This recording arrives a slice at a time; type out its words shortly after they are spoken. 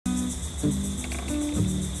Yeah,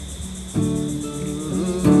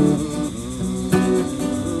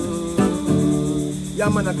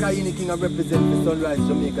 man, a Kyenie King I represent the Sunrise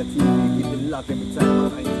Jamaica TV. Keep it locked every time I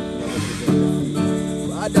Kyenie King I represent the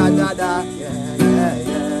TV. Da da da, yeah, yeah,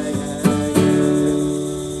 yeah, yeah.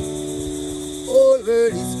 All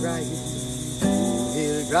world is crying,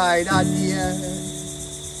 he'll cry that year.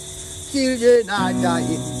 Children are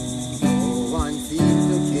dying, no one seems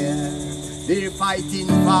to care. They're fighting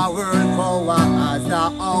for world power as the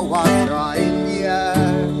hour drawing near.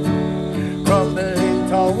 Crumbling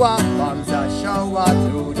tower, bombs a shower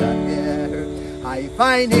through the air. I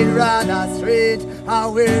find it rather strange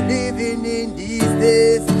how we're living in these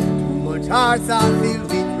days. Too much hearts are filled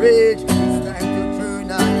with rage. It's time to turn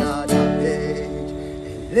another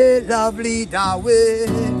page. Let love lead the way.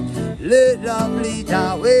 Let love lead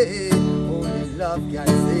the way. Only love can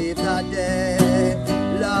save the day.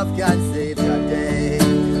 Love can save the day.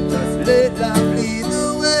 Just let love lead the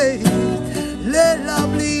way. Let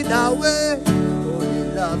love lead the way. Only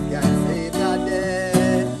love can save the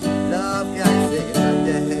day. Love can save the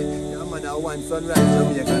day. Yeah, man, I want Sunrise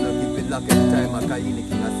Jamaica gonna keep it locked every time I Kyenie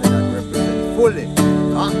King I say that represent fully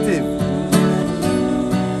active.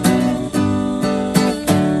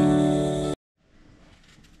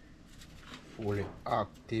 Fully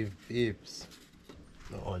active peeps.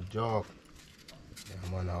 No joke. Yeah,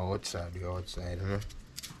 man, outside, you know.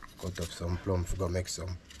 Cut up some plum for go make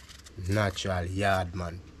some natural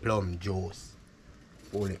Yardman plum juice.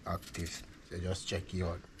 Fully active. So just check it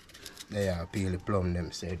out. They are peel the plum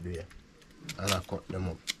them said there. And I cut them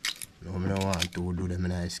up. No, I don't want to do them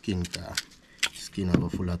in a skin car. Skin have a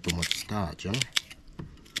full of too much starch, you know?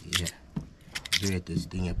 Yeah. Greatest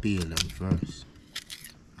thing you peel them first.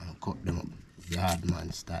 And cut them up.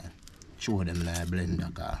 Yardman style. Show them in a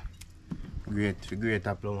blender car. Great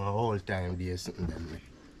plum a whole time they sitting them.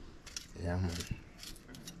 Yeah, man.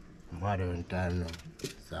 Modern time now.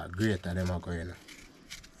 So great of them are going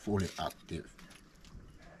fully active.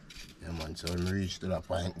 Yeah, man, so when we reach to that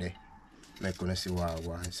point there, I'm gonna see what I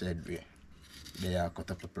want and said they are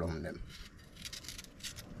cut up the plum them.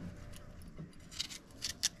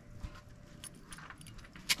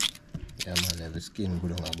 Yeah, man, every skin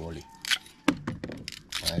good on a body.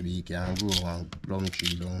 Maybe you can grow one plum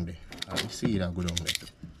tree down there. I see that good on there too.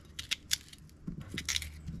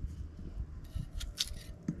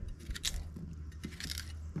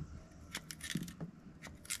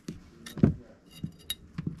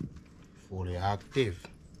 Fully active.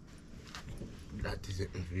 That is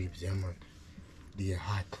it, my peeps, yeah, man. They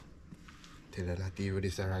hot. Tell her not even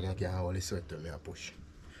this rag I can't hold the sweat to me a push.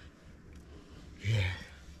 Yeah.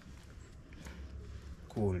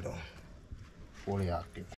 Cool down. Fully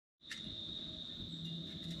active.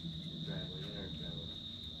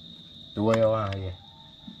 Do what you want, yeah.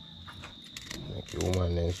 Make your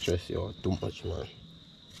woman then stress you out too much, man.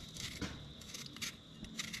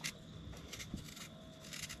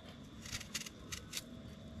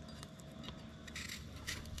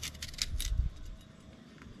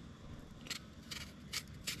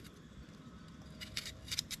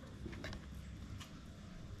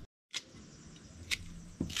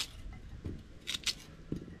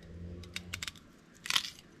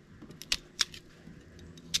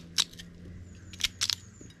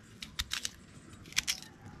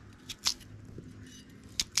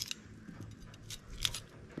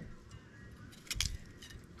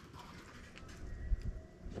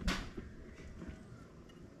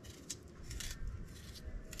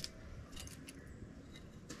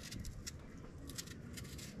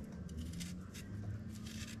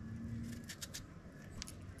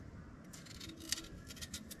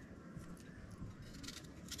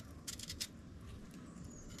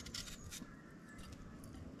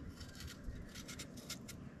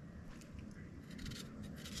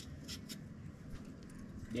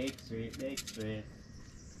 Big sweet, big sweet.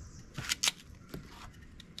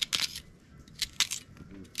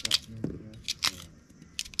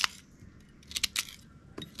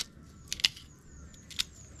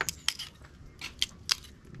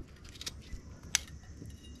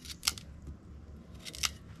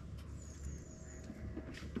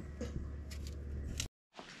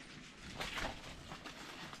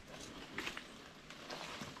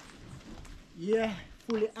 Yeah,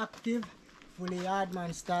 fully active, fully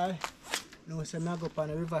Yardman style. Now so I go up on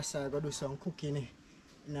the riverside, go do some cooking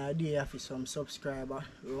in a day for some subscribers.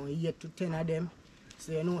 Around 8 to 10 of them.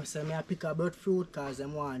 So you know, so I pick a breadfruit because I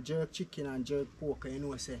want jerk chicken and jerk pork. You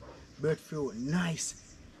know, say breadfruit nice.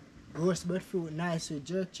 Roast breadfruit nice with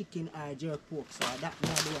jerk chicken or jerk pork. So that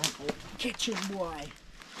now the one out kitchen boy.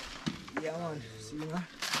 Yeah man, see you know.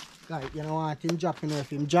 like you know want him drop, you know if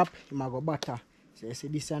him drop, he might go butter. So you see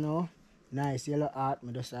this now, nice yellow heart,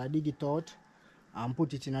 I just dig it out and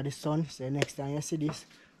put it in the sun. So next time you see this,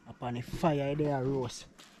 upon the fire there roast.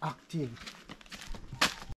 Active.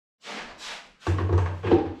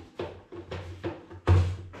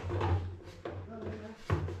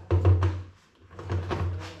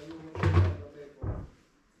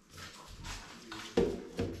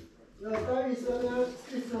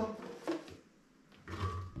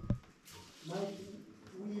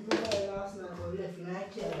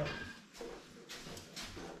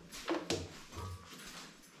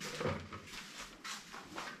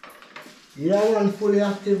 Yeah, one fully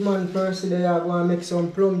active man person there. I'm going to make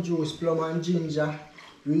some plum juice, plum and ginger.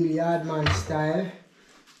 Really hard man style.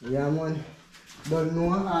 Yeah, man. Don't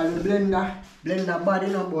know all the blender body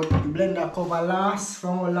no, but the blender cover last.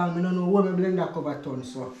 From how long, I don't know where my blender cover turn.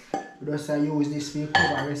 So, we just use this for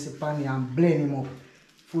cover recipe and blend him up.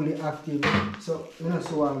 Fully active. So, I don't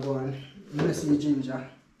see what I'm going. I don't see ginger.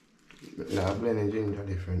 Nah, blending ginger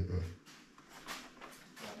different, man.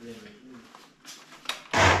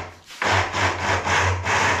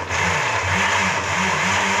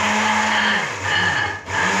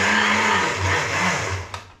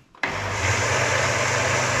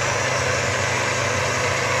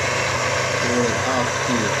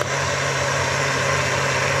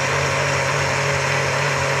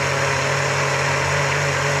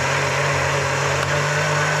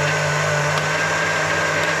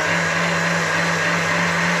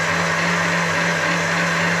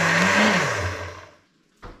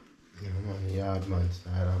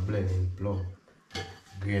 YardManStyle of blending plum.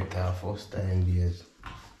 Great first time days.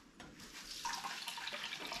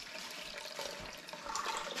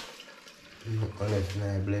 Left in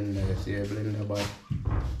a blender, you see a blender bar.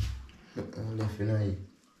 Left in it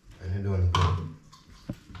and you don't go.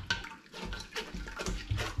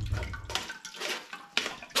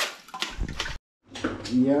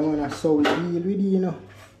 Yeah man, that's how we deal with it, you know.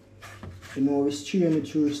 You know, we strain it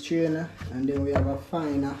through strainer and then we have a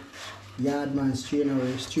finer Yardman strainer where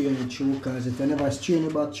we strain it through, because if you never strain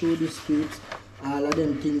it back through this piece, all of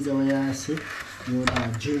them things that we see, you would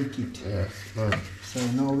have drink it. Yes, man. So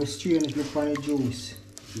now we strain it, look on the juice.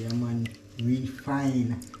 Yeah man,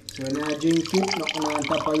 refine. So when you drink it, nothing on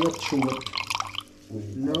top of your throat.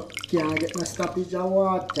 No, can't get no stoppage of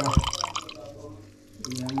water.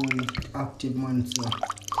 Yeah man, active man, so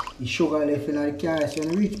the sugar left in the car, so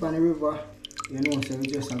when you reach on the river, you know, so we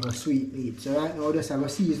just have a sweet meat. So right now we just have a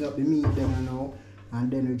season up the meat them now, and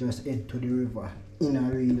then we just head to the river in a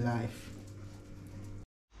real life.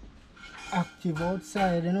 Active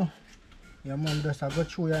outside, you know. Yeah man, just go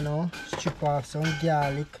through you now, strip off some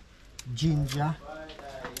garlic, ginger,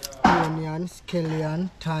 onion, scallion,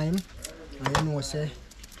 thyme, and you know say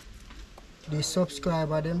the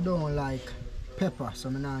subscriber them don't like pepper, so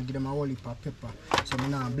I'm not give them a whole heap of pepper. So I'm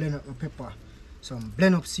not blend up my pepper. Some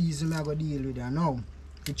blend up season I go deal with it now.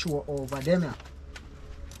 To throw over them.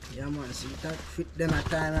 Yeah man, see that fit them a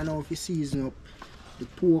time I know if you season up the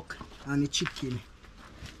pork and the chicken.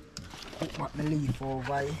 Put back the leaf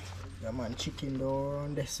over here. Yeah man, chicken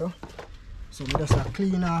down there so. So I just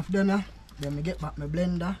clean off them. Then I get back my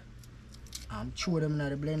blender and throw them in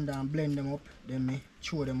the blender and blend them up. Then I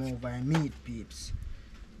throw them over and meat peeps.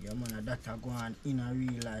 Yeah man, that are going in a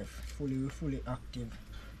real life. Fully active.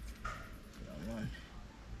 Yeah man.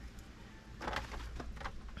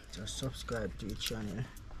 Just subscribe to the channel.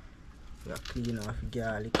 Yeah, clean off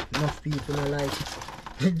garlic. Enough people don't like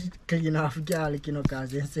clean off garlic, you know,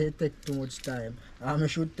 because they say it take too much time. I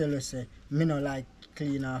should tell you say me no like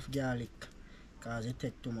clean off garlic because it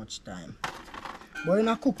take too much time. But in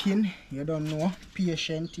a cooking, you don't know,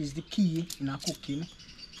 patience is the key in a cooking.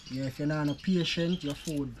 Yeah, if you're not patient, your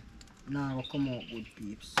food now will come out good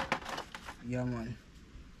peeps. Yeah man,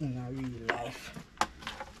 in a real life.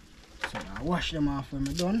 So I wash them off when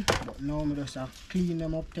I'm done, but now I just have clean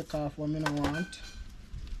them up, take off what I don't want,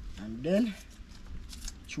 and then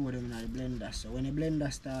throw them in the blender. So when the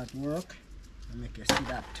blender start work, I make you see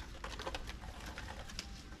that.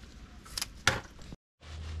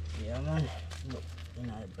 Yeah man, look, in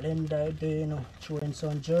a blender there, you know, throwing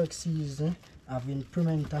some jerk season, having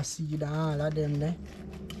pimento seed and all of them there.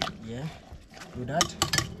 Yeah, do that.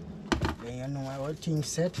 Then you know how things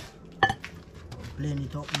set. Blend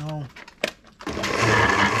it up now.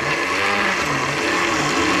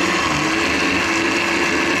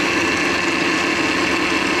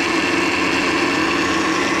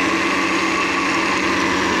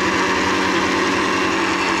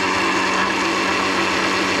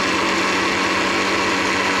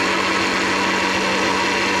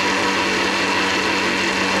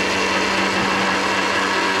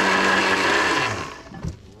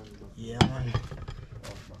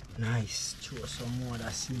 Nice. Throw some more of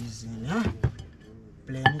that seasoning, huh?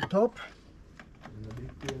 Blend it up.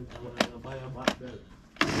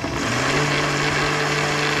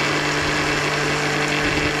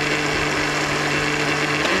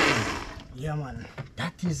 Yeah man,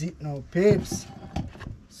 that is it now, babes.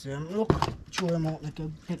 So him look, show him out,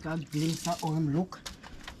 take a glimpse of how him look.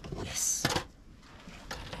 Yes.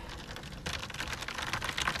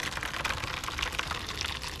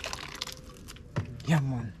 Yeah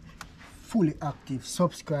man, fully active.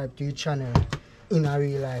 Subscribe to your channel in a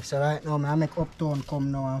real life. So right now I make Uptown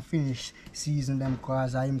come now and finish season them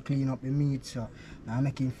cause I am clean up the meat. So I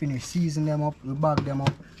make him finish season them up, we bag them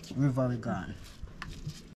up, river we gone.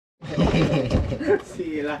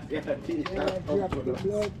 See you later.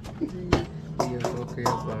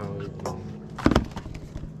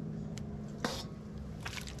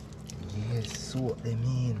 Yes, soak them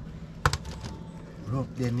in.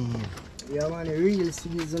 Rub them in. Yeah man, the real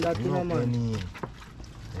season that you know man. Rub them in.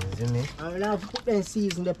 You see me? I mean, I've put them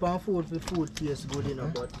season up on food for food taste good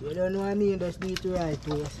enough, but you don't know what I mean, just need to right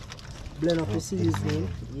to blend up the seasoning.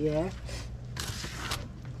 Yeah.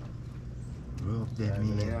 Rub them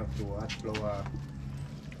in. You have to watch flour.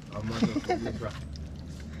 Rub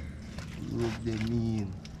them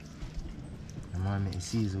in. The man make the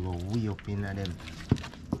season go way up in them.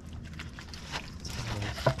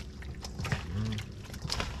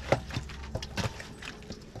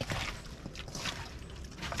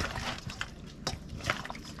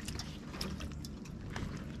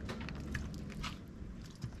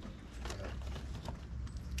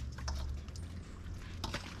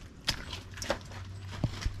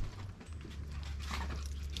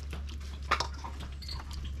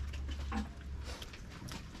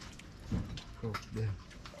 Cook them.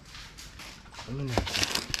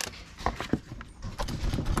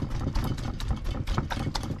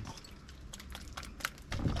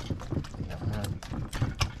 Yeah, man.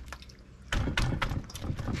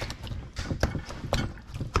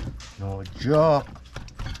 No joke.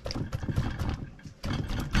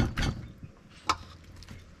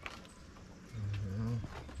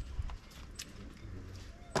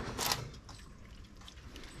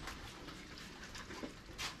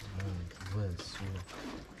 Well, so.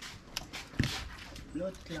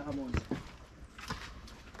 Blood clamor.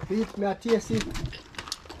 Beat me a taste it.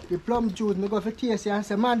 The plum juice, me go for taste it and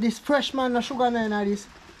say, man, this fresh man, no sugar in this.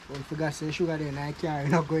 Don't forget say sugar there, I can't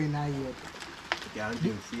not go in here yet.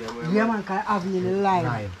 Yeah man, can have in the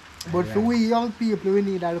lime. But for we young people, we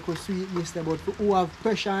need a little sweetness there. But for who have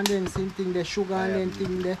pressure and then same thing, the sugar and then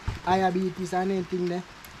thing there, diabetes and then thing there,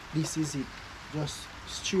 this is it. Just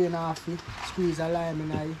strain off it, squeeze a lime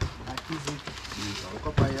in it, that is it.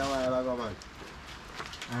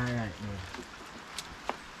 Alright man.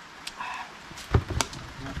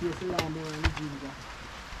 Now taste the lime more and the ginger.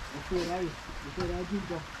 Before that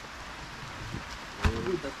ginger.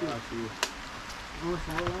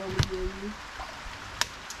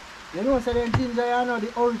 You know, so them ginger, you know, the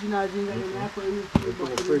original ginger, you have to use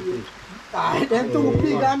them too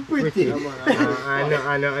big and pretty.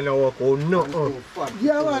 I know what go no.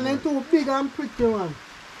 Yeah, man, them too big and pretty, man.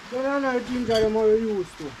 You don't know the ginger you're more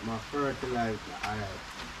used to. My fertilizer,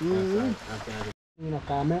 You know,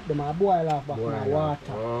 because I make them a boil off back in the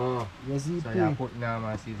water. Oh. You see, So you put now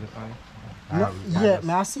my season on it? No, yeah,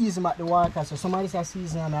 I season back the water, so somebody say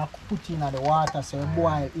season and I put in the water, so you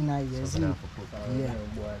boil in a year, see? Yeah.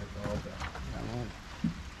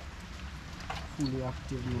 Fully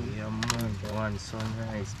active, man. Yeah, man. One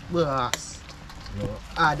sunrise. Boss. No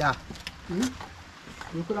other.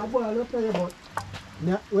 You could have boiled up there, but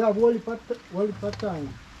we have only for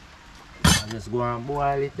time. I just go and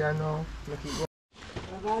boil it now. Make it go.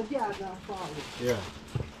 Yeah.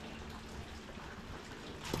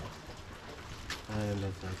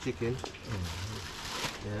 That's chicken.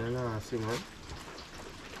 Yeah, no, I see, man.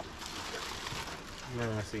 No,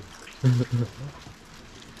 I see.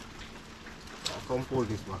 I'll come pull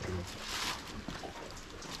this back in.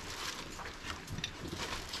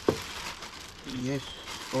 Yes,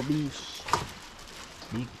 obese.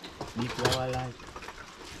 Big flour like.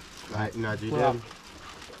 Right, now do them.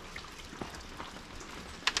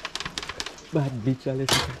 Bad bitch,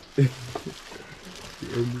 Alice.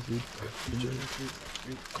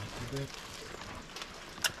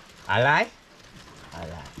 I lie?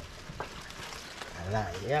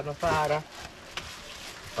 Yeah, my father.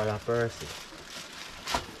 Father Percy.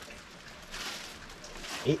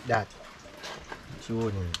 Eat that. Tune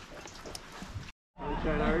in. I'm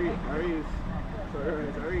trying to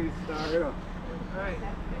start it up. Alright.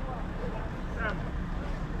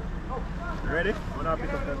 Ready? I'm gonna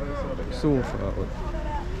pick up that So far.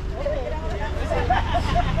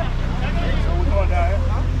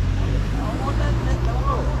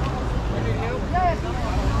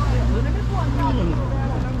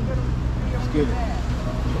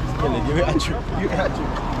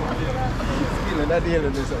 That deal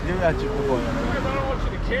with this. Give me a chip before. I don't want you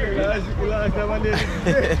to carry it. Last time I did it.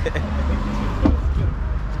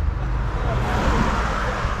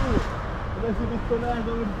 Let's see this one. I'm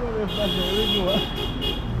going to go with that.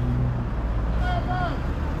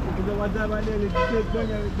 Because one time I did it, take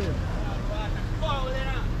down everything.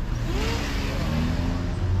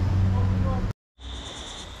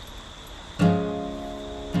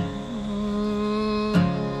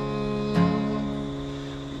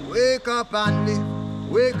 Wake up and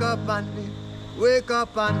live, wake up and live, wake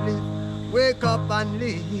up and live, wake up and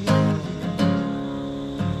live.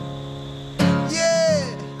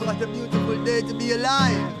 Yeah, what a beautiful day to be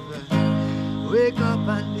alive. Wake up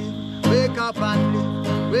and live, wake up and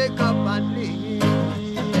live, wake up and live.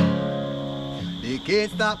 They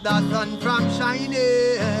can't stop the sun from shining.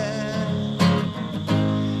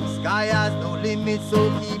 Sky has no limit,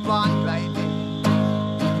 so keep on climbing.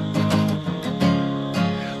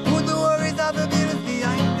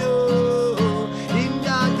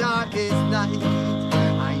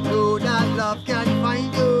 I know that love can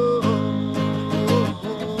find you.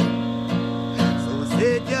 So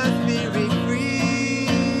set your spirit free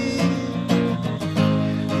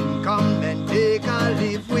and come and take a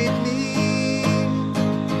live with me.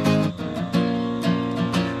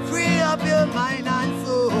 Free up your mind and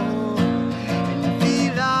soul and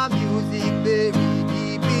feel the music buried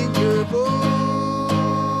deep in your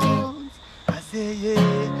bones. I say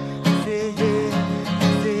yeah, I say yeah.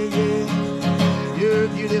 You're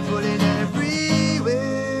beautiful in every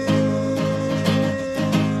way.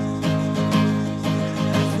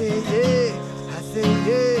 I say yeah, I say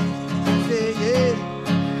yeah, I say yeah.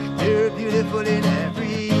 You're beautiful in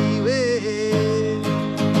every way.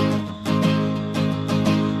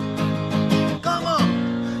 Come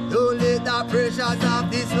on, don't let the pressures of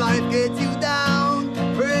this life get you down.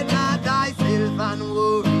 Fret not thyself and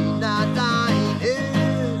worry not thine head.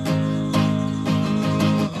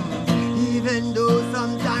 Even though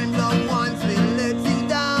sometimes loved ones will let you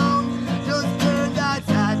down, just turn that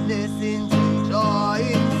sadness into joy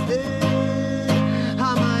instead.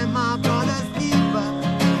 Am I my brother's keeper?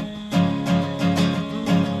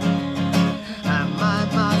 Am I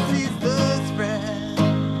my sister's friend?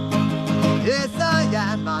 Yes, I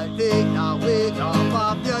am. I'll take the weight off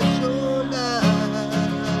of your shoulders.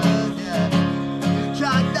 Yeah.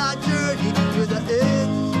 Track that journey to the end.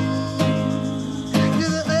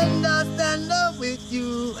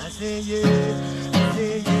 You, I say yeah, I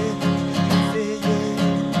say yeah, I say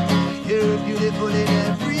yeah. You're beautiful in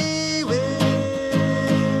every way.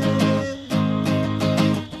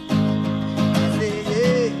 I say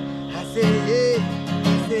yeah, I say yeah, I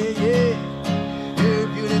say yeah. You're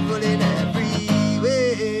beautiful in every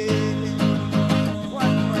way.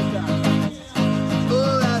 One more time.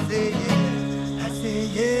 Oh, I say yeah, I say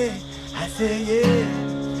yeah, I say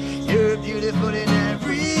yeah. You're beautiful in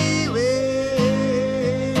every way.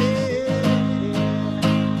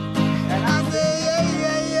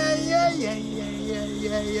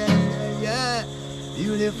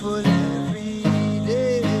 Beautiful every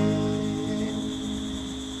day.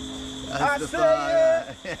 That's the fire.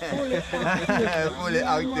 Fully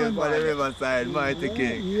active for the riverside. Mighty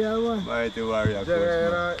King. Yeah, man. Mighty warrior.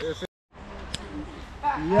 Coach,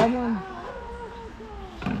 Yeah, man.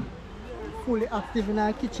 Fully active in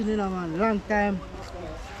our kitchen, you know, man. Long time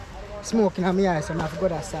smoking on my eyes, so I have to go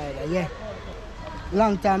that side. Yeah.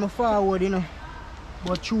 Long time forward, you know.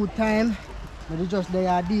 But through time, I just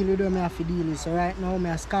there deal with them I have to deal with. So right now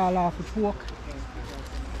I scar off the pork.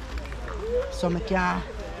 So I can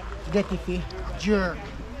get it for jerk.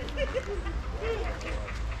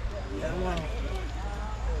 Yeah, man.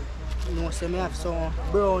 You know, so I have some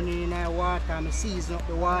brownie in the water, I season up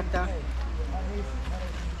the water.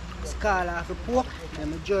 Scar off the pork,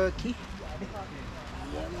 then I jerky.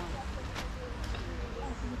 Yeah, man.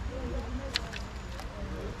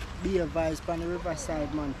 Be advised on the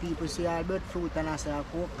riverside, man. People say all bird fruit and I say all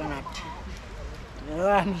coconut. You know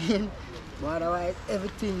what I mean? But otherwise,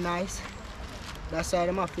 everything nice. That's why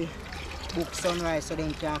I'm have to book sunrise so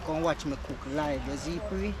they can come watch me cook live. You see,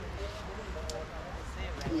 pre?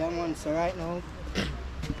 Yeah, man. So right now,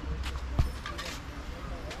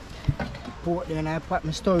 put there and I put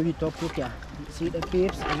my story up with ya. See the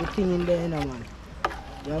papes, everything in there, you know, man.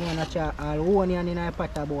 Yeah, man. I try all onion in a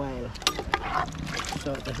pot of boil.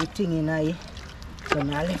 So everything in here, so I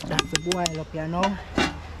left that to boil up here now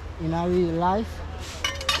in a real life.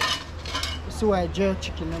 So I jerk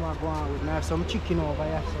chicken I'm going with. I have some chicken over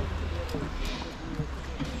here.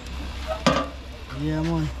 So. Yeah,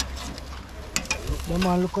 man. The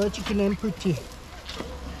man, look how the chicken is pretty.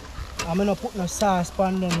 I'm not put no sauce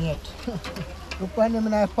on them yet. Look on them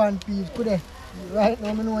in a pan piece, could they? Right now,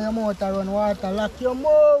 I know your mouth run water. Lock your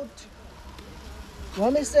mouth.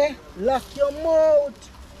 What me say? Lock your mouth.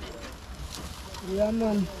 Yeah,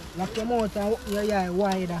 man. Lock your mouth and open your eye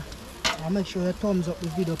wider. And make sure you thumbs up the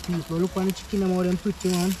video, people. Look on the chicken them, how them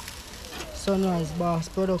pretty one. Sunrise Boss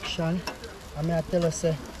Production. And I tell you,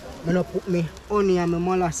 say, I don't put me honey and my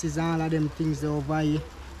molasses and all of them things there over here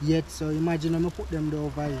yet. So imagine I put them there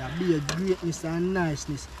over here. Be a greatness and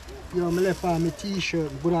niceness. Yo, I left on my t-shirt.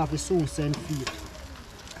 I'm going to have to soon send feet.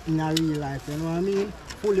 In a real life, you know what I mean?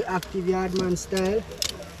 Fully active yardman style.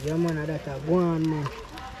 Yeah, man, that's a go on, man.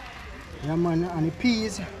 Yeah, man, and the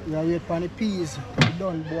peas, we are waiting for the peas to be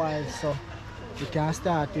done boil, so we can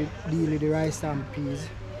start to deal with the rice and peas.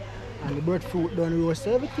 And the breadfruit done roast.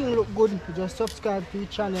 So everything look good. Just subscribe to the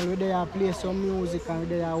channel where they are play some music and where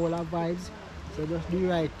they are all our vibes. So just do the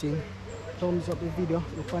right thing. Thumbs up the video.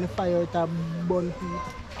 Look on the fire with a bun heat.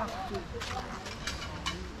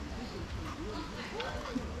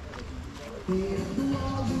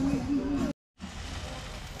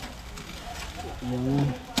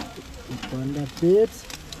 Yeah, upon the plates,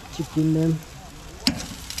 chicken them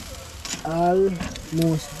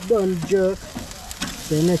almost done jerk.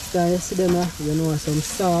 So next time you see them, you know some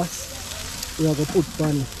sauce we are going to put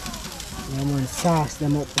on it. Yeah, man, sauce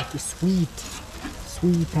them up with the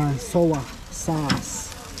sweet and sour sauce.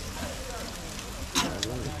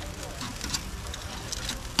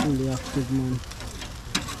 Fully active, man.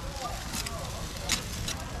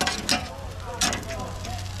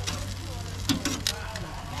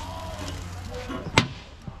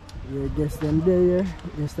 Yeah, guess them there,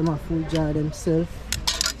 guess them a full jar themselves.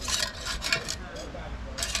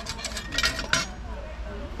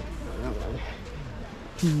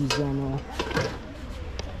 Peas are now.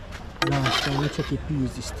 Last time I check the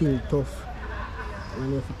peas, it's still tough.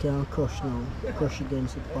 And if you can't crush now, crush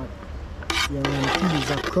against the pot. Yeah, when the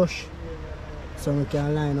peas are crushed, so we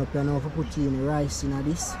can line up and now if we put in rice in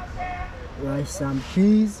this. Rice and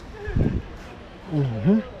peas.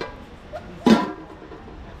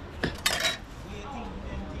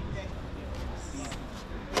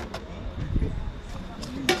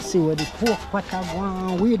 See where the pork pot are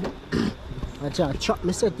going with. I just chop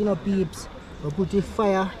me setting up peeps. I put the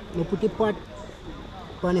fire, I put the pot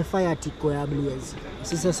on the fire tick where I blaze.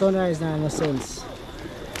 This is a sunrise now in a sense.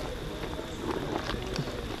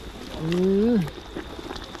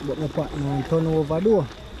 But my pot now turn over though.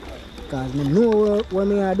 Because I know what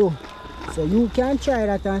I do. So you can try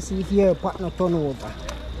that and see if your pot not turn over.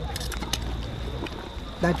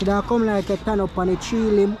 That would come like a turn up on a tree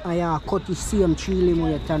limb and you cut the same tree limb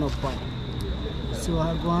where you turn up on. So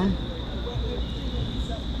I go on.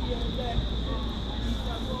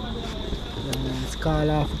 Then scald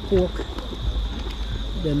off pork.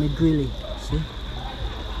 Then I grill it. See?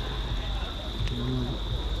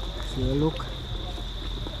 So you look.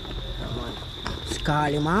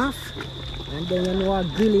 Scald him off. And then you know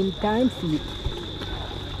what grilling time for it.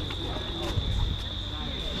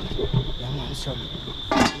 Yeah, man, so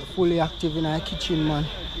fully active in our kitchen, man.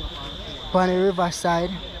 On the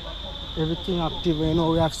riverside, everything active. You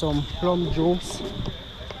know, we have some plum juice.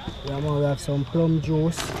 Yeah, man, we have some plum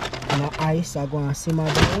juice and ice are going to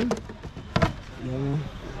simmer down. Yeah, man.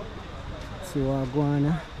 So we're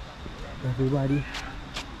going everybody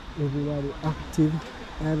active,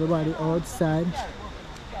 everybody outside.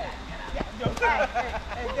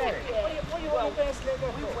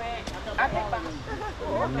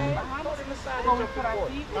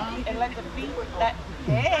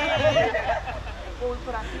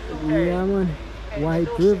 Yeah, man.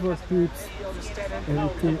 White River Streets,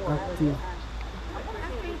 everything active.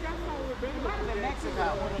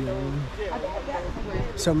 Yeah.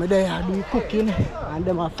 So me there I do cooking and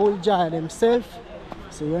them a full jar themselves.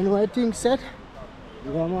 So you know what I think set?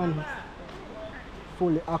 Yeah, man.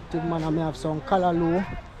 Fully active, man. I may have some callaloo.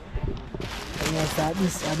 And yes,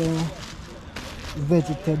 this are the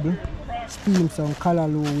vegetable. Steam some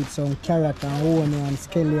callaloo with some carrot and onion and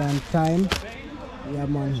scallion and thyme. Yeah,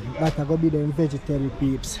 man. That are gonna be them vegetable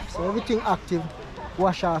peeps. So everything active.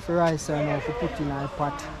 Wash off the rice and now put in a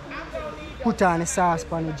pot. Put on the sauce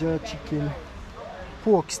pan the jerk chicken.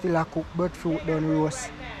 Pork still a cook, breadfruit done roast.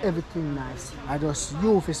 Everything nice. I just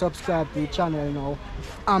you if you subscribe to the channel now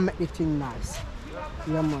and make the thing nice.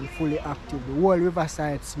 Yeah, man, fully active. The whole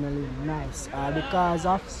riverside smelling nice. Because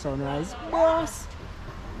of sunrise boss.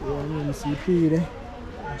 Yeah, man, see pea there.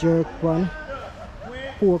 Jerk pan,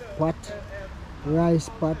 pork pot, rice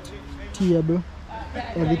pot, table,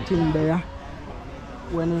 everything there.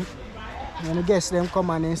 When the guests them come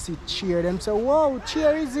and sit cheer them say, wow,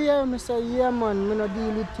 cheer is here. I say, yeah, man, I don't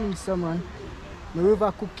deal with things, so, man. The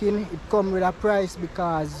river cooking, it come with a price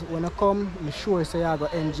because when you come, I'm sure so you're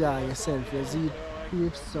going to enjoy yourself. You see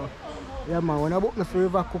peeps, so yeah man, when I book me for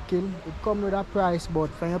river cooking, it come with a price, but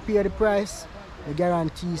when you pay the price, I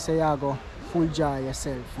guarantee so you're going to full enjoy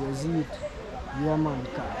yourself. You see it? Yeah man,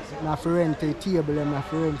 cause I have to rent a table and I have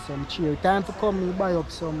to rent some chair. Time to come, you buy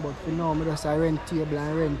up some, but for now, I just rent table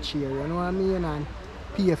and rent chair, you know what I mean? And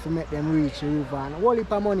pay to make them reach the river. And a whole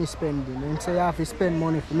heap of money spending. And so you have to spend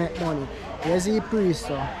money to make money. You see the price,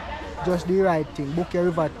 so just the right thing. Book your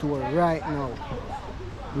river tour right now.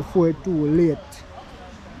 Before it's too late.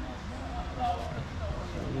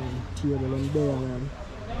 Table and there, man.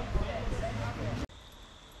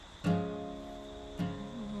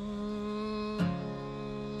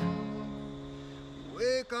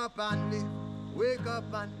 Wake up and live, wake up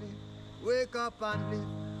and live, wake up and live,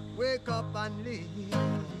 wake up and live.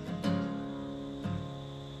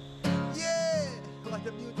 Yeah, what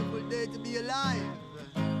a beautiful day to be alive.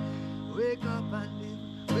 Wake up and live,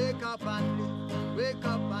 wake up and live, wake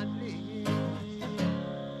up and live.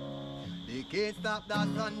 They can't stop the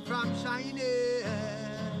sun from shining.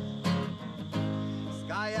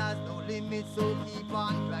 Sky has no limit, so keep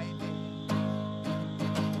on climbing.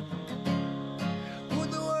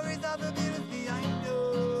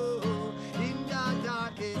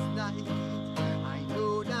 I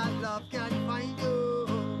know that love can find you.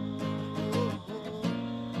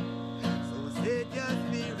 So set your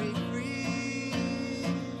spirit free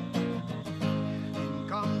and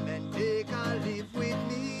come and take a live with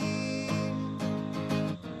me.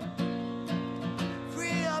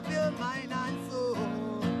 Free up your mind and soul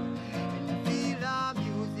and feel the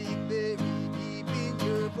music very deep in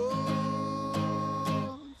your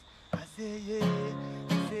bones. I say yeah,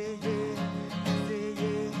 I say yeah.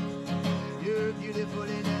 Beautiful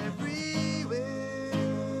in every way.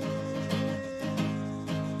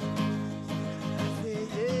 I say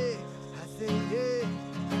yeah, I say yeah,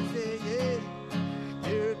 I say yeah.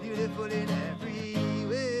 You're beautiful in every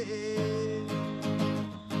way.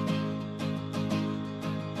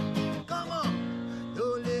 Come on,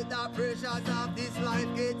 don't let the pressures of this life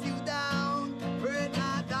get you down. Pray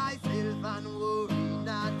not thyself and worry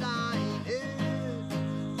not thine head.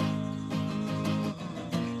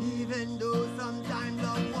 Even though sometimes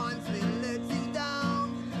loved ones will let you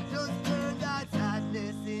down, just turn that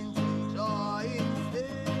sadness into joy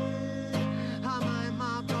instead. Am I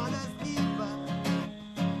my brother's keeper?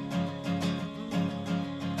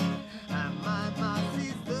 Am I my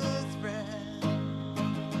sister's friend?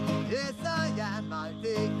 Yes, I am. I'll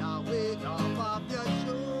take the weight off of your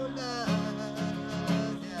shoulders.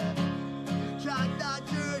 Yeah. Track that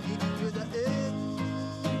journey to the end.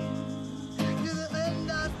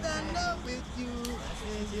 Stand up with you. I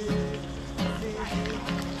say yeah, I say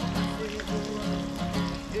yeah, I say yeah.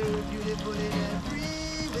 You're beautiful in every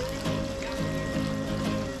way.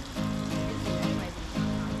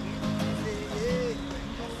 I say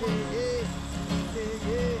yeah, I say yeah, I say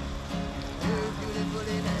yeah. You're beautiful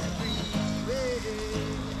in every way.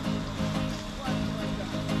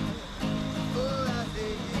 Oh, I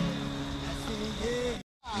say yeah, I say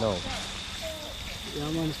yeah. No. Yeah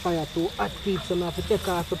man, it's fire too hot peeps, so I have to take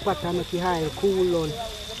off the pot and make it high cool on.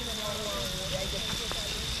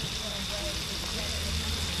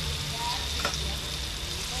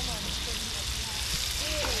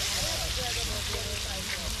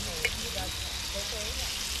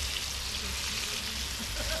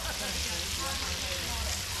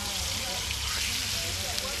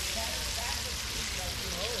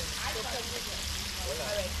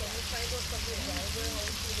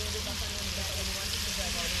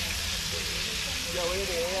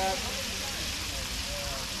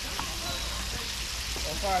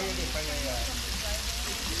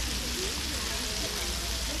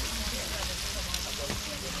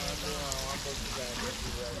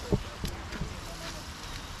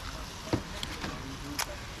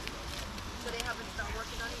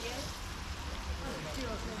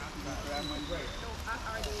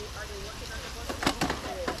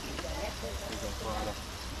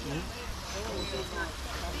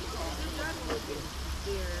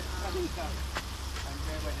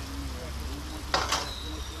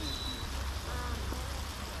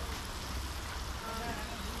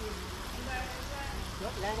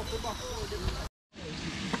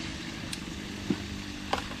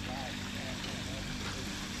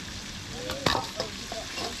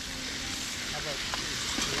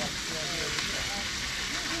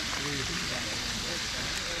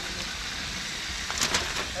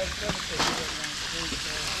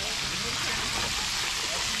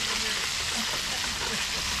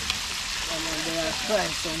 And then they are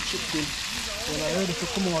frying some chicken. So they're ready to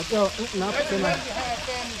come out. Yo, now put them on.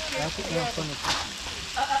 Now put them on front of it.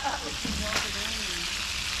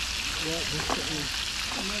 Yeah, this chicken.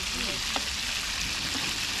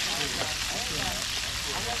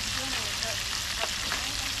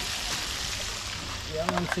 Yeah,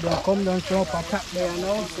 man, see them come down to up and pack there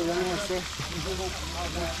now. So you know, say,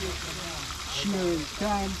 cheering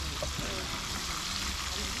time.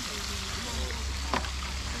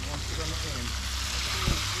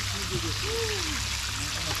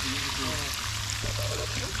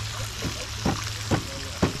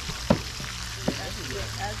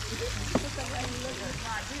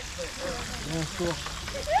 Yeah, sure.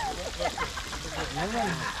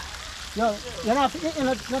 Yo, you have to eat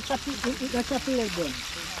the choppy leg then.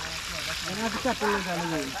 You have to chop the leg on the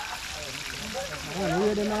way.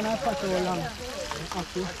 Where the man has cut so long, you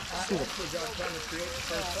have to soak.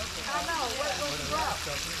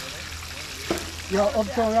 Yo,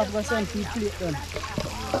 uptown you have to send people plate then.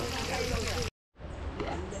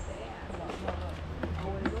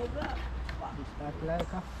 That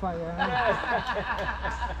like a fire.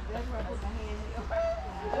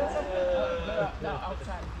 No,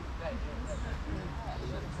 outside.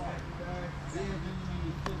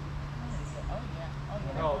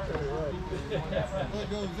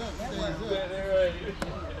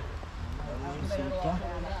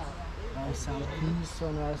 Nice and peace,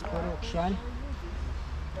 sunrise production.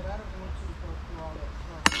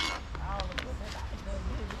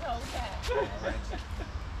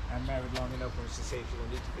 I'm married long enough for her to say she don't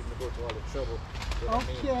need to go to all the trouble.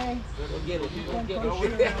 Okay. We'll get it. We'll get it.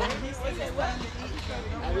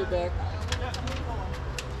 I'll be back.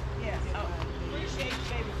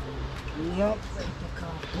 Yep.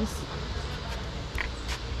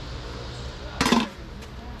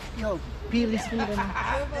 Yo, peel this finger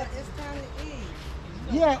now. It's time to eat.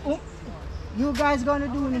 Yeah, you guys gonna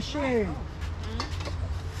do the sharing?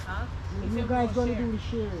 Huh? You guys gonna do the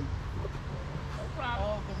sharing?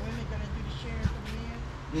 Oh, the women gonna do the sharing for the men?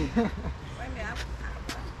 Wait a minute.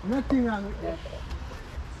 Nothing wrong with that.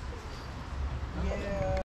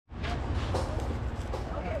 Yeah.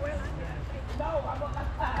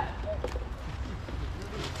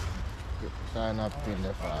 Sign up in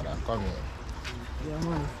the father, come here. Yeah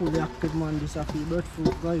man, fully active man, this a few bird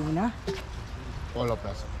fruit going, huh? All up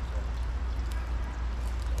us.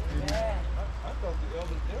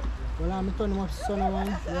 Well, I'm turning him up son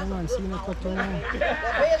man. Yeah man, see me cut on man.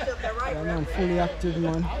 Yeah man, fully active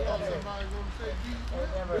man.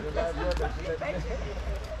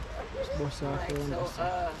 Just bust off here and just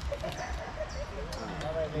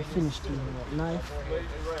we finished the knife.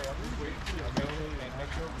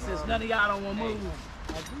 Since none of y'all don't want to move,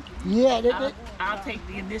 Yeah, I'll take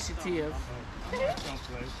the initiative.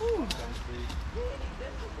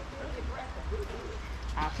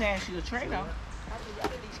 I'll pass you the tray though.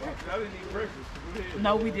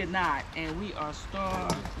 No, we did not, and we are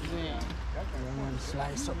starving. yeah man,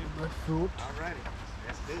 slice up the bird fruit. All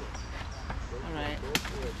right.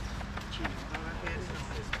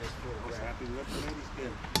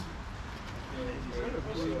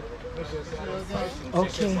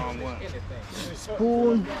 Okay.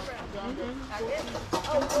 Spoon.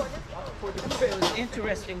 It was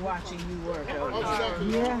interesting watching you work.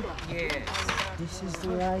 Yeah. Yes. This is the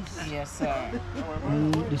rice. Yes, sir.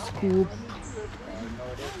 And the scoop.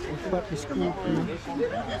 We've got the scoop.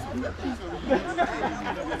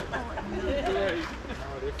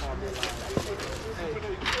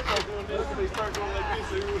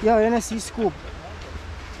 Yo, you wanna see scoop?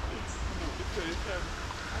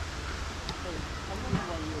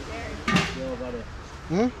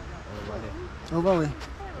 Hmm? Over where?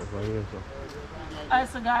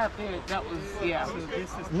 It's a guy up there. That was, yeah.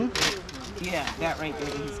 Yeah, that right there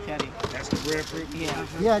that he's cutting. That's the breadfruit? Yeah.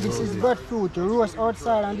 Yeah, this is breadfruit. The roast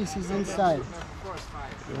outside and this is inside.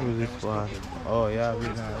 Who's this for? Oh yeah, we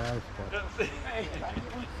know that spot.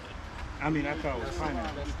 I mean, I thought it was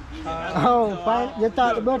pineapple. Oh, you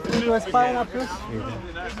thought the breadfruit was pineapple?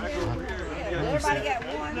 Everybody got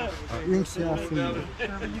one? Rinse your finger.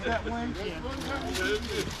 You got one?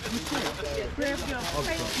 Grab your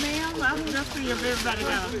plate, ma'am. I'm just see if everybody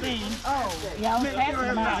got a thing. Oh. Yeah, I was passing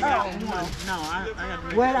them out. No, I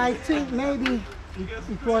got Well, I think maybe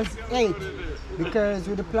it was 8 because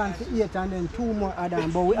we the plan to 8 and then 2 more add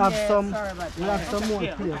on, but we have some. sorry about We have some more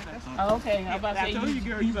here. Oh, okay, I'm about to say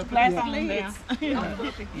you plastic lids. I'm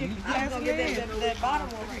gonna get that bottom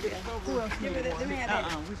one right there. Who else? Give me that. Let me have that.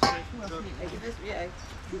 Hey, give this, yeah. Have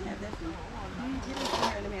that one. Give this one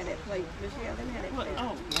here. Let me have that plate. Michelle, let me have that plate.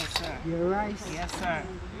 Oh, yes, sir. Your rice, Yes, sir.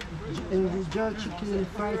 and the jerk chicken,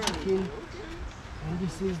 fried chicken, And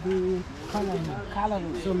this is the colony.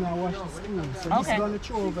 So I wash the spoon. So this is going to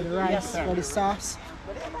throw over the rice for the sauce.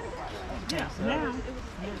 Yes, now.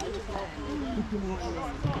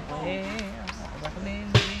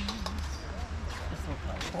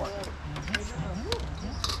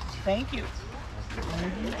 Thank you.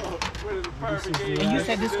 And you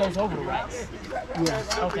said this goes over the rice?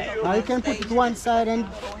 Yes. Okay. Now you can put it one side and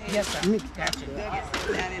yes, sir. mix. Gotcha.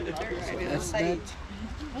 That's that.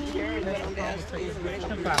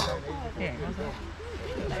 No problem. Yeah.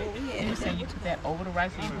 You said you took that over the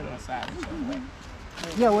rice or you put it aside?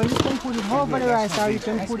 Yeah, well you can put it over the rice or you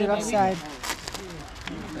can put it upside.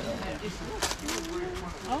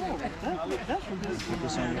 Oh, that's what this is. You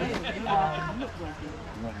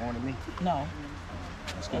want more than me? No.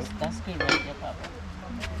 That's good right there, Papa.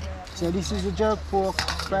 So this is the jerk pork,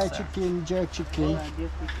 fried chicken, jerk chicken,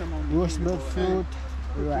 roast breadfruit,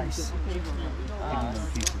 rice.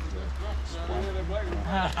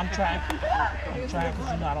 I'm trying because you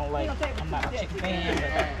know I don't like, I'm not a chicken fan,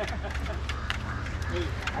 but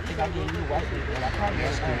I think I'll give you a waffle, but I probably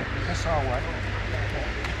that's good. That's all right.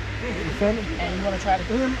 And you want to try to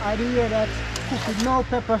I do hear that cook with no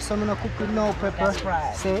pepper, so I'm going to cook with no pepper. That's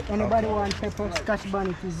right. So anybody want pepper, Scotch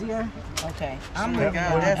bonnet is here. Okay. I'm the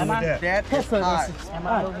guy. That is hot. Am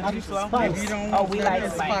I a little too slow? If you don't want we like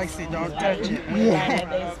spicy, don't touch it.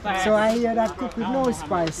 Yeah. So I hear that cook with no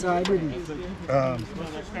spice, so I didn't.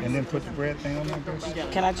 And then put the bread thing on there.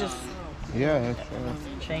 Can I just? Yeah.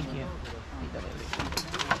 Thank you.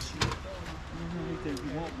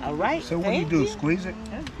 All right. So what do you do? Squeeze it?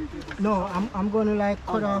 No, I'm going to like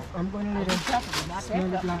cut off. I'm going to let it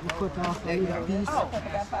smell it like cut off a little piece.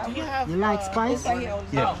 You like spice?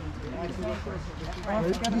 Yeah. Well,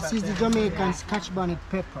 this is the Jamaican Scotch bonnet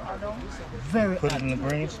pepper. Very Put hot. it in the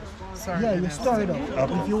greens? Yeah, you stir it up.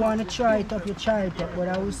 If you want to try it up, you try it up. But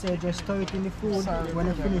I would say just stir it in the food. When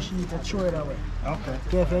you finish eating, throw it away. Okay.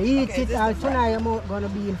 If you eat it, tonight you're going to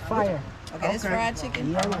be in fire. Okay, this fried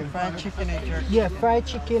chicken? Yeah, man. Fried chicken and jerk. Yeah, fried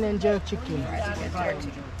chicken and jerk chicken. Fried chicken and jerk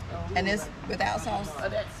chicken. And this without sauce?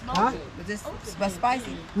 Huh? Is this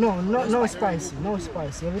spicy? No spicy. No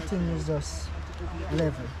spicy. Everything is just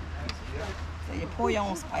level. So you pour your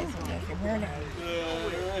own spice in there if you're burning.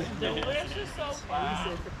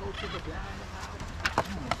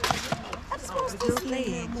 I'm supposed to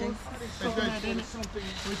slay. None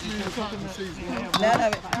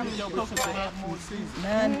of it. None.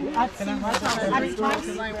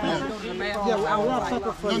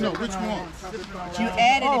 No, which one? You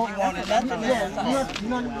add it if you want it. Nothing else.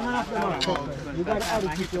 None of them are pepper. You gotta add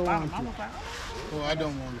it if you want it. Oh, I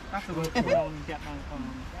don't want it. I forgot to get my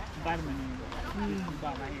vitamin in.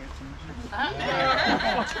 About my hair too.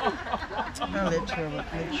 I'll let Trevor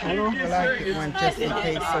make sure. Well, I get one just in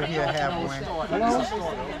case so he'll have one.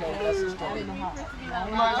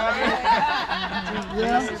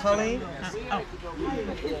 Yeah. Colleen?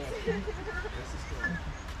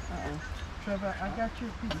 Trevor, I got you a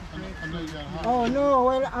piece of bread. Oh no,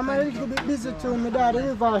 well I'm a little bit busy too. My dad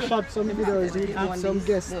river shot some videos with some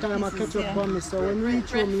guests. Time I catch up on me, so when we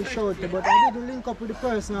reach home, we shout it. But I didn't link up with the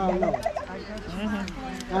person now.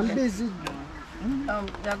 I'm busy. Y'all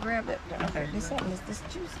grab it. Okay. This something. This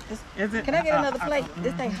juice. Can I get another plate?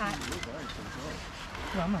 This thing hot.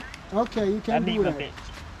 Okay, you can do that.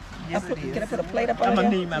 Yes, can I put a plate up on there? I'm gonna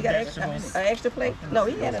need my vegetables. An extra plate? No,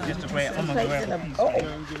 he had a Just a grab. I'm gonna grab a piece. Oh,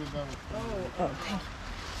 thank you.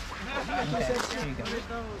 Okay, here you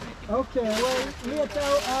go. Okay, well later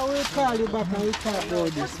I will call you back and we talk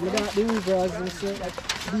about this. Without the rivers and so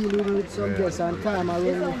dealing with some guests and time I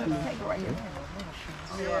will with you.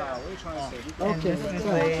 Okay,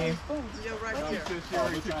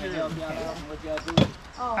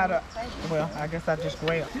 Well, I guess I just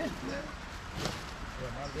grab.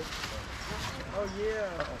 Oh, yeah.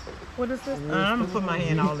 What is this? I'm gonna put my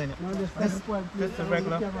hand all in it. This is a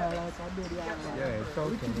regular. Yeah, it's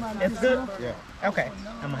okay. It's good? Yeah. Okay,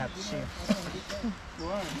 I'm gonna have to share.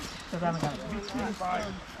 Because I don't got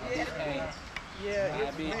Yeah,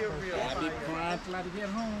 it's real I'll be crying till I get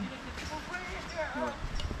home.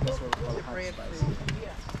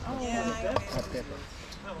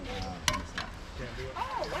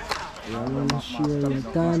 I'm going to share in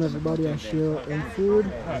time, everybody I share in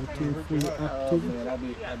food, everything fully active.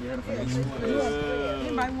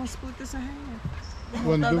 Anybody want to split this in half?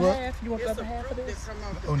 Want to do what? Half? You want the other half of this?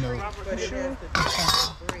 Oh no. Sure.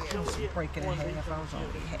 Break it in half. I was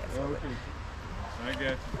only half of it. I got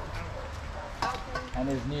you. And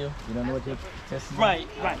it's new. You don't know what you're testing. Right.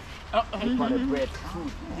 Part of bread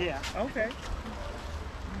food. Yeah, okay.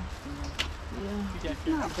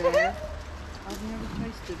 Not bad. I've never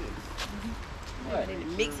tasted it.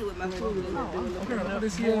 Mix it with my food.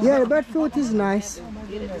 Yeah, the breadfruit is nice.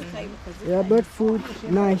 Yeah, breadfruit,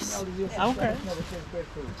 nice. Okay.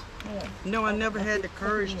 No, I never had the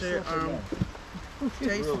courage to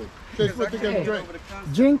taste it. Taste what you can drink.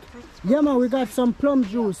 Drink? Yeah, man, we got some plum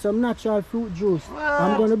juice, some natural fruit juice.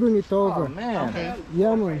 I'm gonna bring it over. Oh, man. Okay.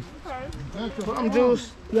 Yeah, man. Plum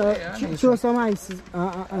juice. Yeah, show some ice.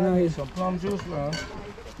 Some plum juice, man.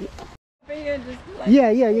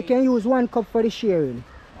 Yeah, you can use 1 cup for the sharing.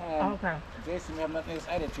 Okay. Jason have nothing else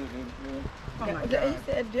added to it. He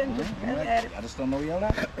said ginger. I just don't know where y'all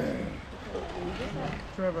at.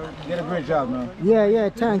 Trevor, you did a great job, man. Yeah,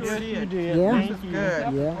 thanks. You did. Yeah. Thank you.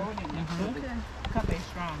 Yeah. Cup ain't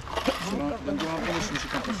strong. Then go on finish, we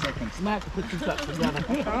should come for seconds. Might have to put two cups together.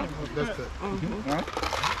 That's it.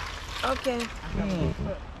 Okay.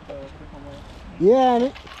 Yeah,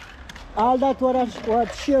 and all that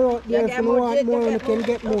what share out there, if you want more, you can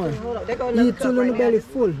get more. Eat till your belly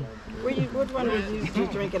full. Which one was you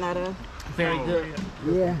drinking out of? Very good.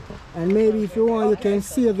 Yeah, and maybe if you want, you can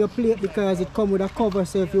save your plate because it comes with a cover.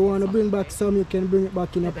 So if you want to bring back some, you can bring it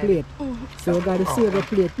back in a plate. So you got to save a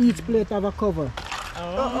plate. Each plate have a cover.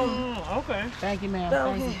 Oh, okay. Thank you, ma'am.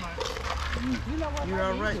 Thank you. You're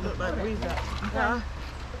all right. Look like we got.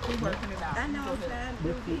 I know, I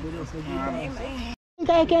think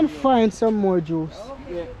I can find some more juice.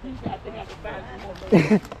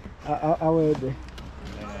 I will do.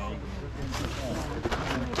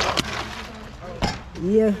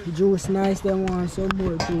 Yeah, juice nice. They want some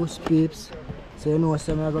more juice, peeps. So you know,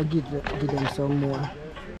 so I'm gonna give them some more.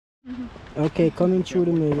 Okay, coming through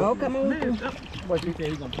the middle. Oh, come on. What you say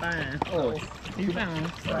he's gonna find? Oh, he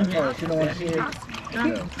found. Oh, you don't want to share?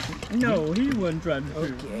 No, he wasn't trying to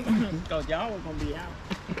share. Because y'all was gonna be out.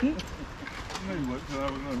 No, you wouldn't, because I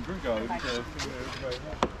was going to drink all this stuff.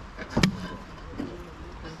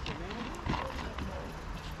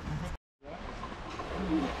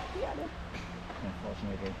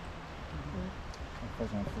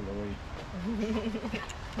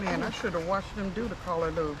 Man, I should have watched them do the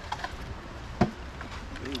color though.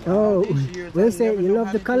 Oh, wait, say you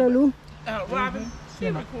love the color, Lou? Robin, she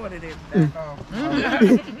recorded it.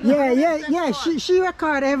 Yeah. She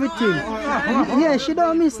record everything. Yeah, she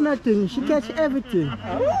don't miss nothing. She catch everything.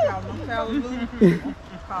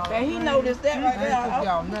 And he noticed that right there.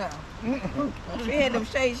 Y'all know. She had them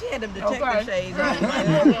shades. She had them detective shades.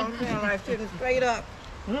 Like sitting straight up.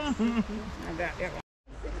 I got that one.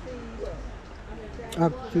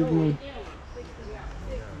 Active me.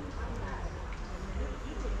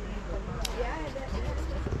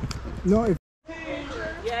 No, if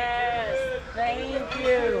Yes, thank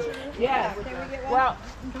you. Yes. Well,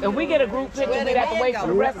 if we get a group picture, we'd have to wait for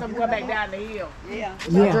the rest of them to come back down the hill. Yeah.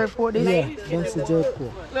 yeah, that's the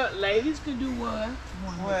J-Port. Look, ladies can do one.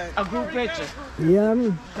 What? A group picture. Yeah,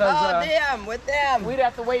 Them, with them. We'd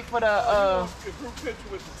have to wait for the Group picture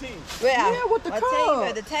with the team. Yeah, with the a cup. team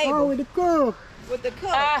at the table. Oh, with the cook. With the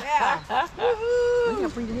cup, yeah. Woohoo.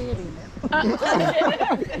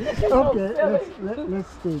 Okay,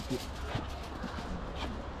 let's take it.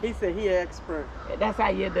 He said he an expert. That's how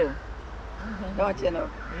you do. Don't you know?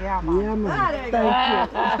 Yeah, man. Yeah, man.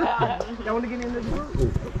 Thank you. Y'all want to get in the group?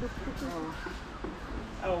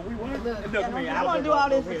 Oh, we want to? I want to do all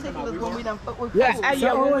these particulars when we done put with Yes, Hey, so yeah,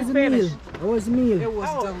 how when was we the meal? finish. How was the meal? It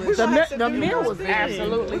was delicious. The meal was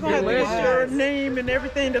absolutely We're gonna delicious. have your name and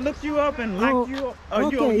everything to look you up and like you. You on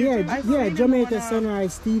Okay, YouTube? yeah, Jamaica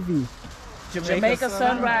Sunrise TV. Jamaica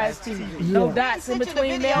Sunrise TV. No Yeah. dots in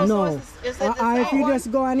between them. No. If you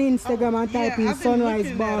just go on Instagram and type in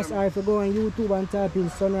Sunrise Boss, or if you go on YouTube and type in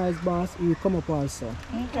Sunrise Boss, you come up also.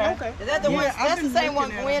 Okay. Is that the one? That's the same one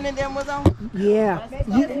Gwen and them was on? Yeah.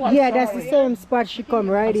 Yeah, that's the same spot she come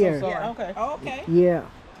right here. Okay. Okay. Yeah.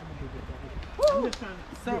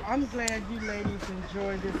 So I'm glad you ladies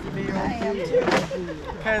enjoyed this meal.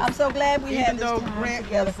 I'm so glad we had Even this though time Grant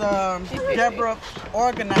together. was, Deborah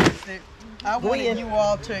organized it, I wanted you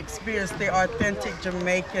all to experience the authentic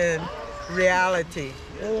Jamaican reality.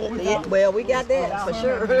 Yeah, well, we got that for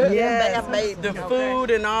sure. Yes, the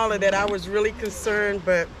food and all of that. I was really concerned,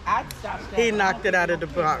 but he knocked it out of the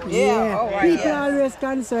box. Yeah, all right, People yeah. always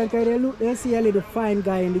concerned because they see a little fine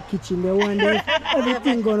guy in the kitchen. They wonder if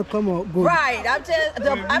everything gonna come out good. Right, I'm telling. And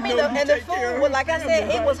the food was, like I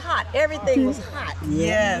said, it was hot. Everything was hot.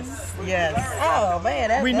 Yes, yes. Oh man,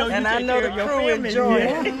 that's And I know the crew enjoyed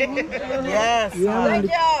it. Yes. Yeah,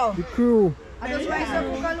 Thank y'all. the crew.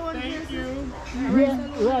 Thank you. Yeah,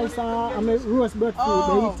 rice, I mean roast breadfruit.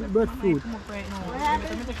 They eat breadfruit.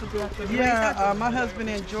 Yeah, my husband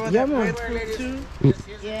enjoyed Yeah, that man. breadfruit too.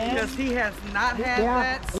 Because he has not had Yeah.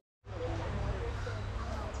 that.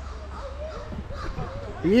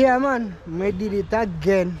 Yeah, man, I did it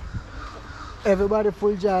again. Everybody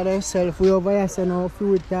full jar themselves. We over here say no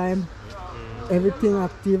fluid time. Everything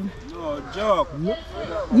active. No joke.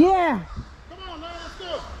 Yeah.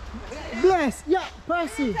 Bless. Yeah,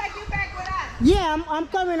 Percy. Yeah, I'm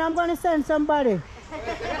coming. I'm gonna send somebody.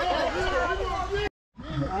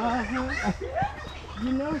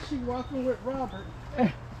 You know she walking with Robert.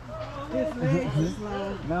 His legs is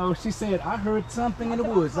long. No, she said, I heard something in the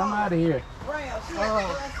woods. I'm out of here.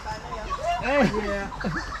 Yeah.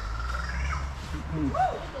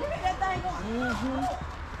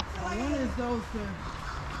 One is those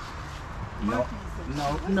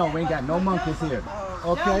No, we ain't got no monkeys here.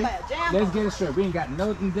 Okay? Let's get it straight. We ain't got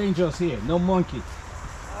nothing dangerous here. No monkey.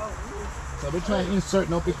 So we're trying to insert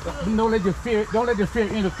don't let the fear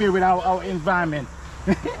interfere with our environment.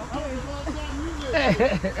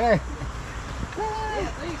 Hey.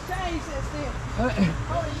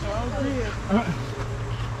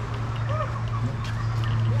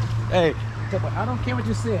 Hey, I don't care what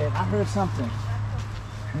you said. I heard something.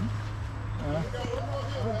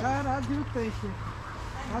 Oh God, I do thank you.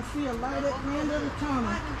 I see a light at the end of the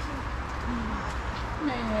tunnel.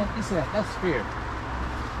 Man, that's fear.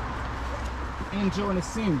 Enjoy the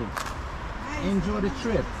scenery. Enjoy the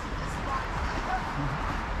trip.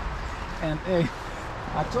 And hey,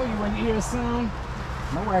 I told you when you hear a sound,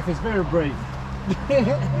 my wife is very brave.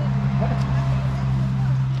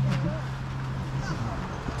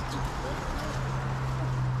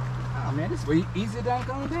 Oh man, this way easy down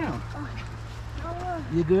going down.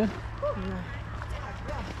 You good? Yeah.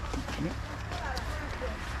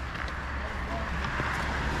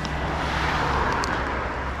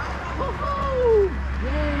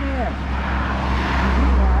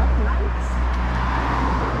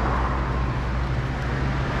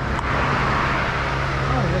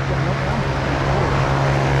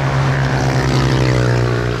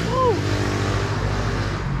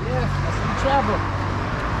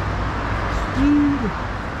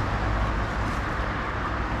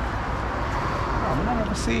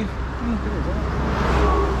 See?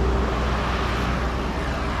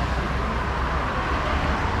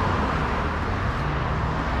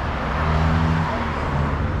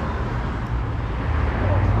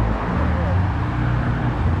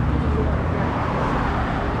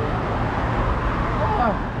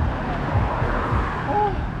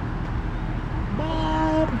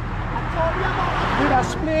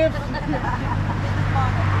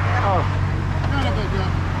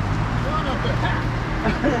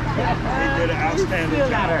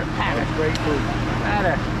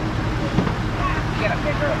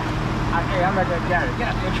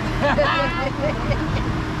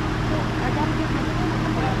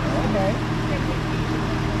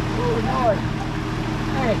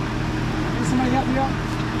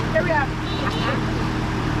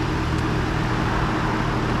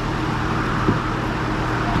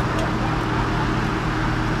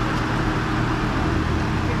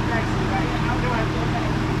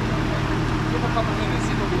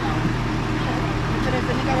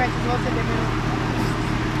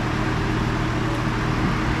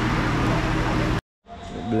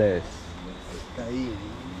 Bless. Kyenie.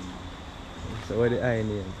 So what the I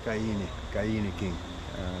name? Kyenie King.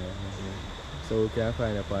 So we can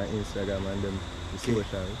find up on Instagram and them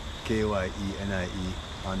social. KYENIE_King.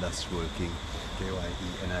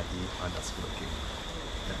 KYENIE_King.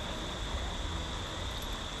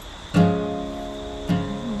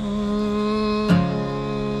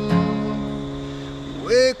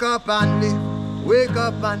 Wake up and live, wake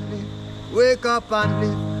up and live, wake up and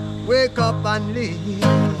live, wake up and live.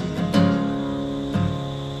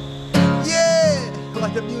 Yeah,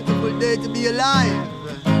 what a beautiful day to be alive.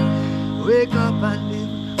 Wake up and live,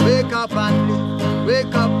 wake up and live,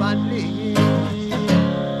 wake up and live.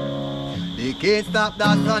 They can't stop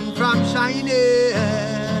the sun from shining.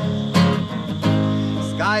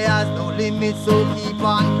 Sky has no limit, so keep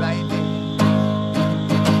on climbing.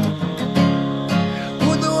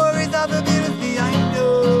 Of the beauty I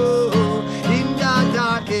know in the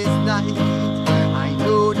darkest night, I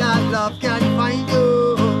know that love can find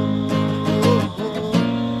you.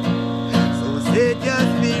 So set your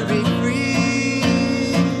spirit free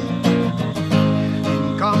and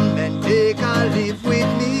come and take a live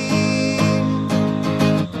with me.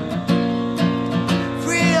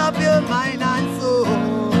 Free up your mind and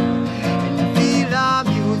soul and feel our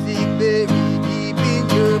music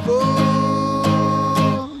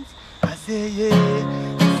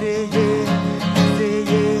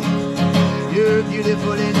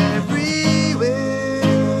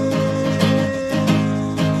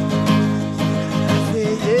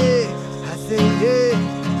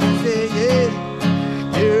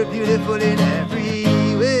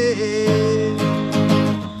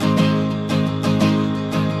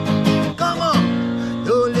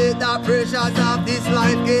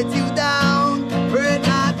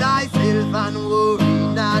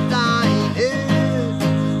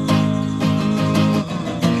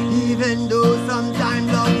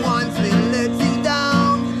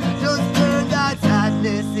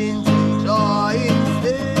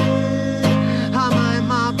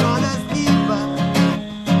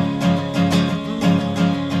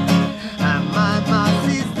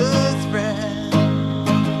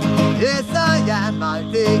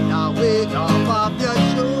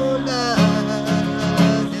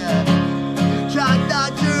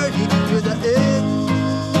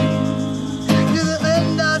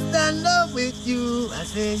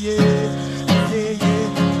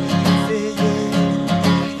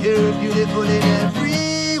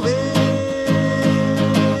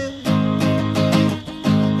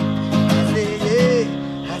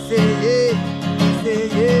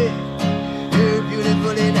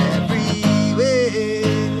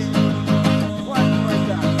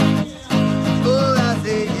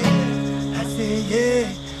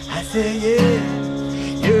say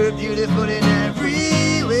yeah, you're beautiful in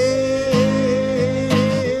every way.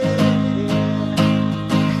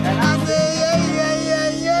 And I say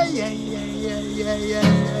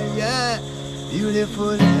yeah,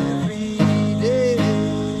 beautiful every day.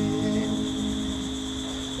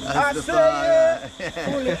 That's the fire.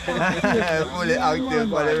 Fully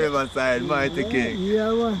active on the riverside, Mighty King.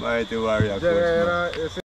 Yeah, man. Mighty warrior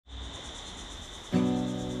coach.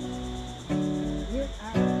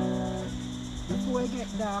 Before it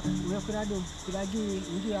get dark, what could I do? Could I give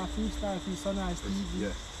a freestyle for Sunrise TV?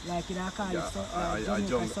 Yeah. Like it I call it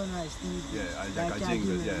Jungle. Sunrise TV. Yeah, like a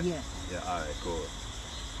jingle, yeah. Yeah. Yeah, alright, cool.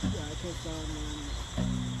 Yeah, I kept on,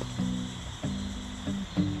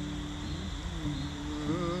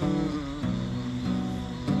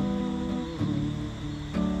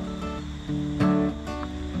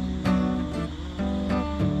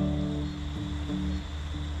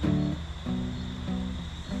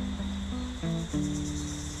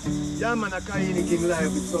 Yeah, man, a Kyenie King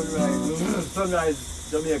live with Sunrise. Sunrise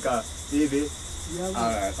Jamaica TV. Yeah, man.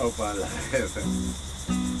 Alright, up and live.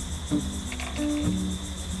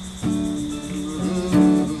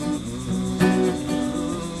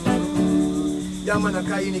 Yeah, man, a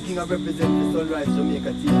Kyenie King I represent the Sunrise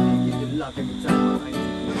Jamaica TV. Give the love every time I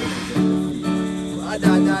represent the TV. Ah,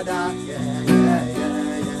 da da da, yeah.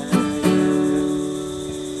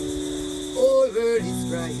 All world is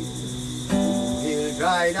crying. He'll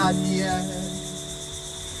dry that tear.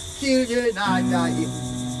 Children are dying.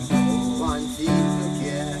 No one seems to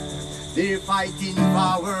care. They're fighting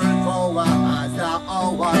for world power as the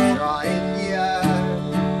hour drawing near.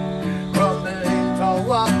 Crumbling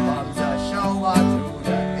tower comes a shower through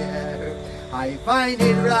the air. I find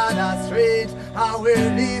it rather strange how we're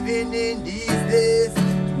living in these days.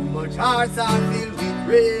 Too much hearts are filled with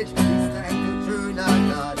rage. It's time to turn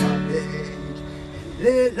another page.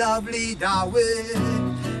 Let love lead the way.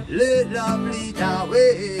 Let love lead the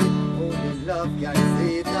way. Only love can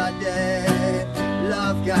save the day.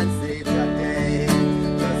 Love can save the day.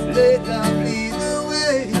 Just let love lead the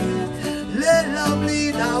way. Let love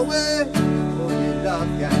lead the way. Only love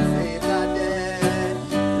can save the day.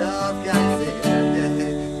 Love can save the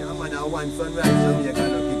day. Yeah, man, I want Sunrise Jamaica.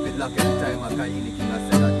 Gonna keep it locked every time I Kyenie King. I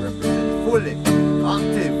said that represent fully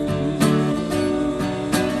active.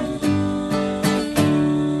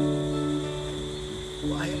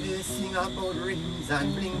 About rings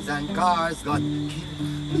and blings and cars got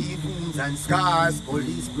killed, leave wounds and scars.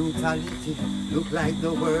 Police brutality, look like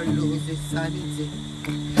the world loses sanity.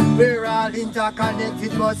 We're all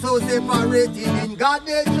interconnected but so separated. In God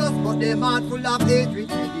they trust but them heart full of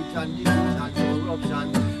hatred, religion, division and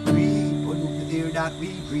corruption. We pollute the air that we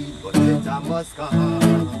breathe, but better must come.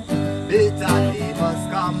 Better day must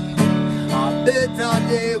come. A better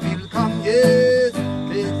day will come, yes.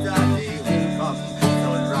 Better day will come.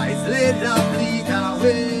 Let love lead the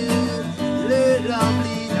way. Let love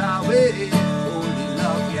lead the way. Only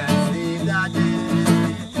love can save the day.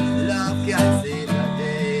 Love can save the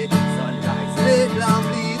day. Sunrise, let love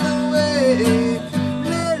lead the way.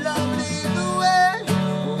 Let love lead the way.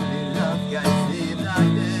 Only love can save the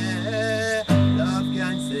day. Love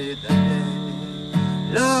can save the day.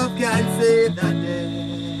 Love can save the day.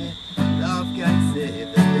 Love can save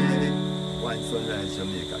the day. One Sunrise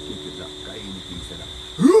Jamaica, keep it up. Kyenie King said that.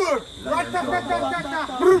 Good